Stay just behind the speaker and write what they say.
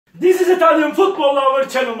This is Italian football our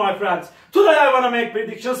channel, my friends. Today I want to make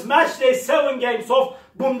predictions. Match day 7 games of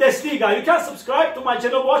Bundesliga. You can subscribe to my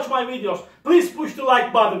channel, watch my videos. Please push the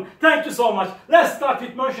like button. Thank you so much. Let's start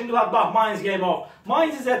with Mönchengladbach Mainz game off.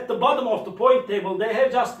 Mainz is at the bottom of the point table. They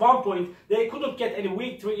have just 1 point. They couldn't get any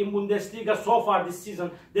victory in Bundesliga so far this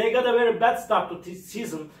season. They got a very bad start to this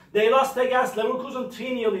season. They lost against Leverkusen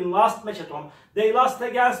 3-0 in last match at home. They lost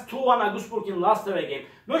against 2-1 Augsburg in last away game.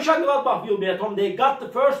 Mönchengladbach will be at home. They got the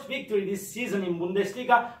first victory this season in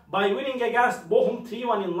Bundesliga by winning against Bochum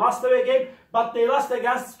 3-1 in last away game. But they lost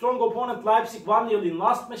against strong opponent Leipzig 1-0 in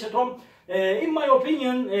last match at home. In my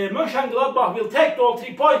opinion, Mönchengladbach will take all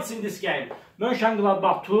 3 points in this game.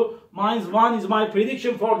 Mönchengladbach 2, Mainz 1 is my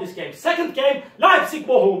prediction for this game. Second game,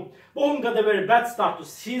 Leipzig-Bochum. Bochum got a very bad start to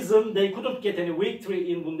season. They couldn't get any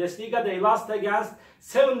victory in Bundesliga. They lost against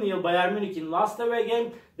 7-0 Bayern Munich in last away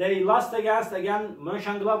game. They lost against, again,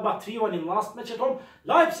 Mönchengladbach 3-1 in last match at home.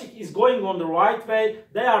 Leipzig is going on the right way.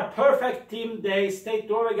 They are a perfect team. They stayed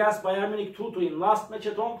draw against Bayern Munich 2-2 in last match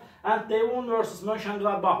at home. And they won versus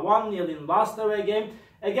Mönchengladbach 1-0 in last away game.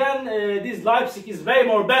 Again, this Leipzig is way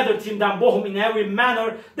more better team than Bochum in every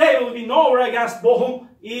manner. They will win over against Bochum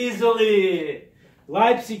easily.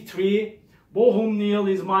 Leipzig 3, Bochum 0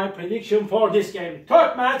 is my prediction for this game.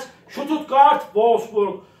 Third match,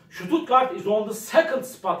 Stuttgart-Wolfsburg. Stuttgart is on the second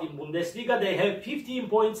spot in Bundesliga. They have 15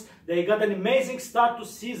 points. They got an amazing start to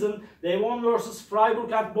season. They won versus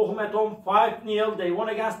Freiburg and Bochum at home 5-0. They won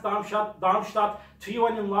against Darmstadt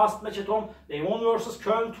 3-1 in last match at home. They won versus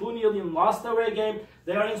Köln 2-0 in last away game.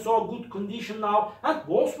 They are in so good condition now. And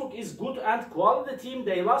Wolfsburg is good and quality team.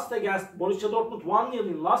 They lost against Borussia Dortmund 1-0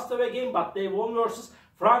 in last away game, but they won versus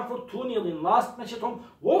Frankfurt 2-0 in last match at home.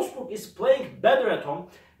 Wolfsburg is playing better at home.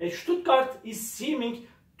 Stuttgart is seeming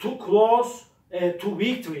too close to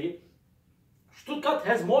victory. Stuttgart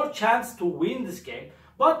has more chance to win this game,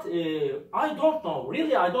 but I don't know,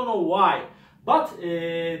 really I don't know why, but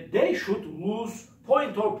they should lose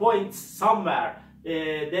point or points somewhere.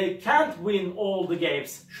 They can't win all the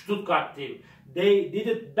games, Stuttgart team. They did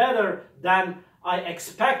it better than I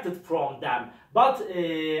expected from them, but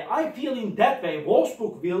I feel in that way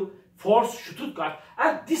Wolfsburg will force Stuttgart,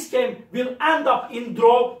 and this game will end up in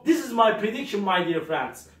draw. This is my prediction, my dear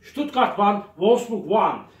friends. Stuttgart 1, Wolfsburg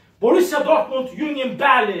 1. Borussia Dortmund, Union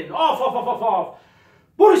Berlin. Off.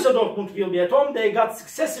 Borussia Dortmund will be at home. They got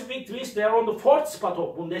successive victories. They are on the 4th spot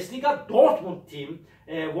of Bundesliga. Dortmund team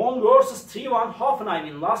won versus 3-1 Hoffenheim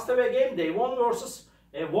in last away game. They won versus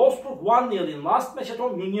Wolfsburg 1-0 in last match at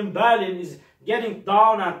home. Union Berlin is getting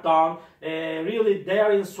down and down. Really, they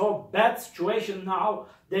are in so bad situation now.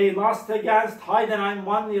 They lost against Heidenheim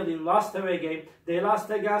 1-0 in last away game. They lost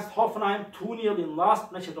against Hoffenheim 2-0 in last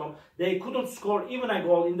match at home. They couldn't score even a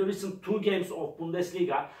goal in the recent 2 games of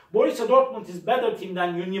Bundesliga. Borussia Dortmund is better team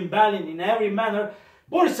than Union Berlin in every manner.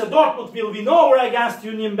 Borussia Dortmund will win over against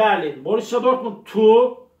Union Berlin. Borussia Dortmund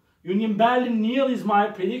 2, Union Berlin 0 is my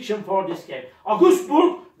prediction for this game.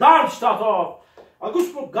 Augsburg, Darmstadt off.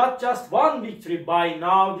 Augsburg got just 1 victory by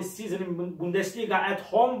now this season in Bundesliga at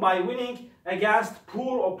home by winning against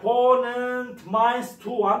poor opponent Mainz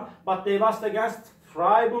 2-1, but they lost against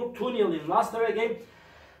Freiburg 2-0 in last away game.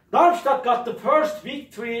 Darmstadt got the first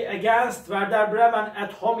victory against Werder Bremen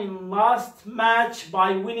at home in last match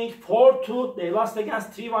by winning 4-2. They lost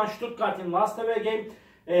against 3-1 Stuttgart in last away game.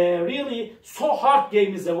 Really, so hard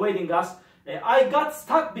game is awaiting us. I got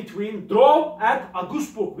stuck between draw and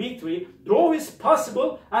Augsburg victory. Draw is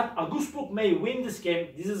possible and Augsburg may win this game.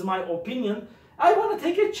 This is my opinion. I want to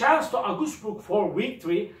take a chance to Augsburg for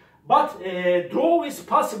victory, but draw is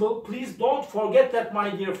possible. Please don't forget that, my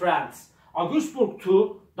dear friends. Augsburg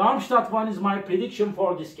 2, Darmstadt 1 is my prediction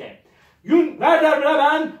for this game. Werder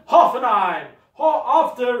Bremen, Hoffenheim.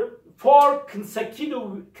 After 4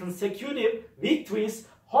 consecutive victories,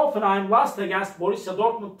 Hoffenheim lost against Borussia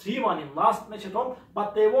Dortmund 3-1 in last match at home,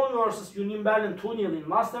 but they won versus Union Berlin 2-0 in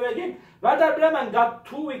last away game. Werder Bremen got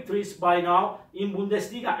 2 victories by now in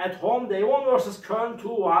Bundesliga at home. They won versus Köln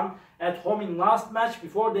 2-1 at home in last match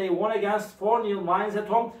before they won against 4-0 Mainz at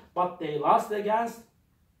home, but they lost against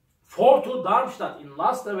 4-2 Darmstadt in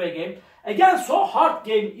last away game. Again, so hard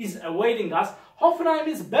game is awaiting us. Hoffenheim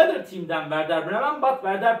is better team than Werder Bremen, but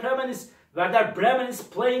Werder Bremen is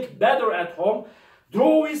playing better at home.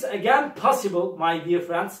 Draw is again possible, my dear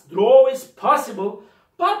friends. Draw is possible,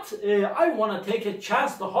 but I want to take a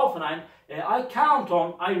chance to Hoffenheim.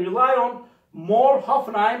 I rely on more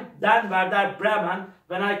Hoffenheim than Werder Bremen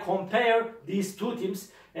when I compare these 2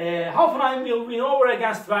 teams. Hoffenheim will win over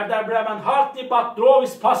against Werder Bremen hardly, but draw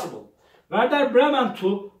is possible. Werder Bremen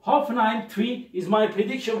 2, Hoffenheim 3 is my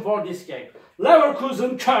prediction for this game.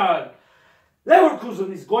 Leverkusen, Köln.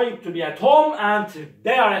 Leverkusen is going to be at home and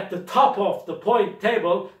they are at the top of the point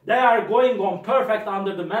table. They are going on perfect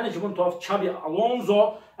under the management of Xabi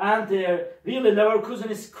Alonso, and really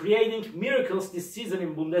Leverkusen is creating miracles this season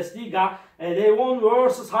in Bundesliga. They won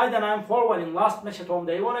versus Heidenheim 4-1 in last match at home.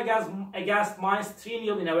 They won against Mainz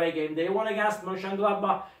 3-0 in away game. They won against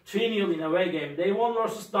Mönchengladbach 3-0 in away game. They won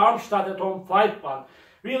versus Darmstadt at home 5-1.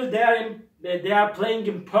 Really they are playing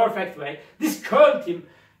in perfect way. This current team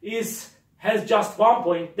has just 1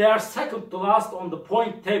 point. They are second to last on the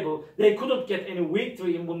point table. They couldn't get any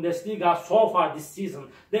victory in Bundesliga so far this season.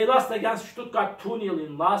 They lost against Stuttgart 2-0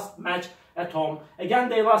 in last match at home. Again,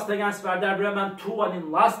 they lost against Werder Bremen 2-1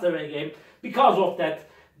 in last away game. Because of that,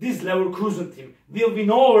 this Leverkusen team will win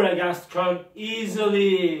over against Köln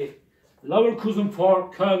easily. Leverkusen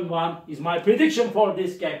 4, Köln 1 is my prediction for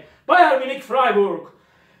this game. Bayern Munich Freiburg.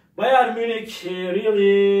 Bayern Munich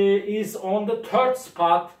really is on the third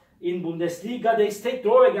spot in Bundesliga. They stayed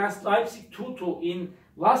draw against Leipzig 2-2 in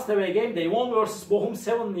last away game. They won versus Bochum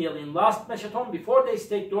 7-0 in last match at home. Before they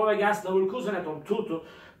stayed draw against Leverkusen at home 2-2.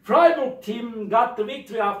 Freiburg team got the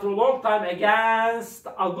victory after a long time against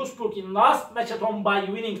Augsburg in last match at home by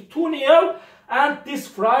winning 2-0. And this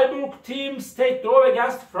Freiburg team stayed draw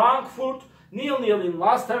against Frankfurt 0-0 in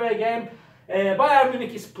last away game. Bayern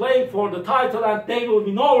Munich is playing for the title and they will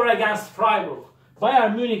win over against Freiburg.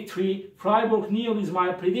 Bayern Munich 3, Freiburg 0 is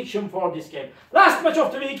my prediction for this game. Last match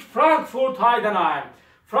of the week, Frankfurt-Heidenheim.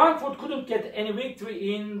 Frankfurt couldn't get any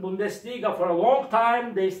victory in Bundesliga for a long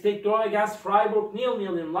time. They stayed draw against Freiburg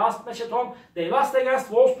 0-0 in last match at home. They lost against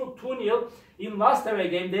Wolfsburg 2-0 in last away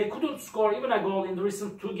game. They couldn't score even a goal in the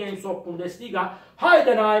recent 2 games of Bundesliga.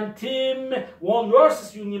 Heidenheim team won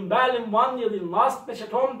versus Union Berlin 1-0 in last match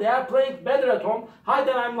at home. They are playing better at home.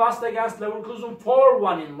 Heidenheim lost against Leverkusen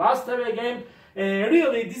 4-1 in last away game.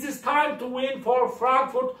 Really, this is time to win for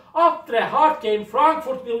Frankfurt. After a hard game,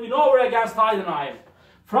 Frankfurt will win over against Heidenheim.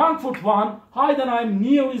 Frankfurt 1, Heidenheim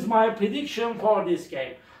 0 is my prediction for this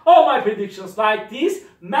game. All my predictions like this,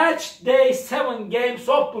 match day 7 games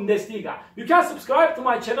of Bundesliga. You can subscribe to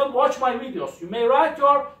my channel, watch my videos. You may write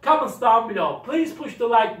your comments down below. Please push the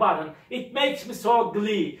like button. It makes me so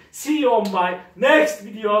glee. See you on my next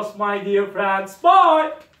videos, my dear friends.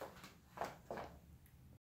 Bye!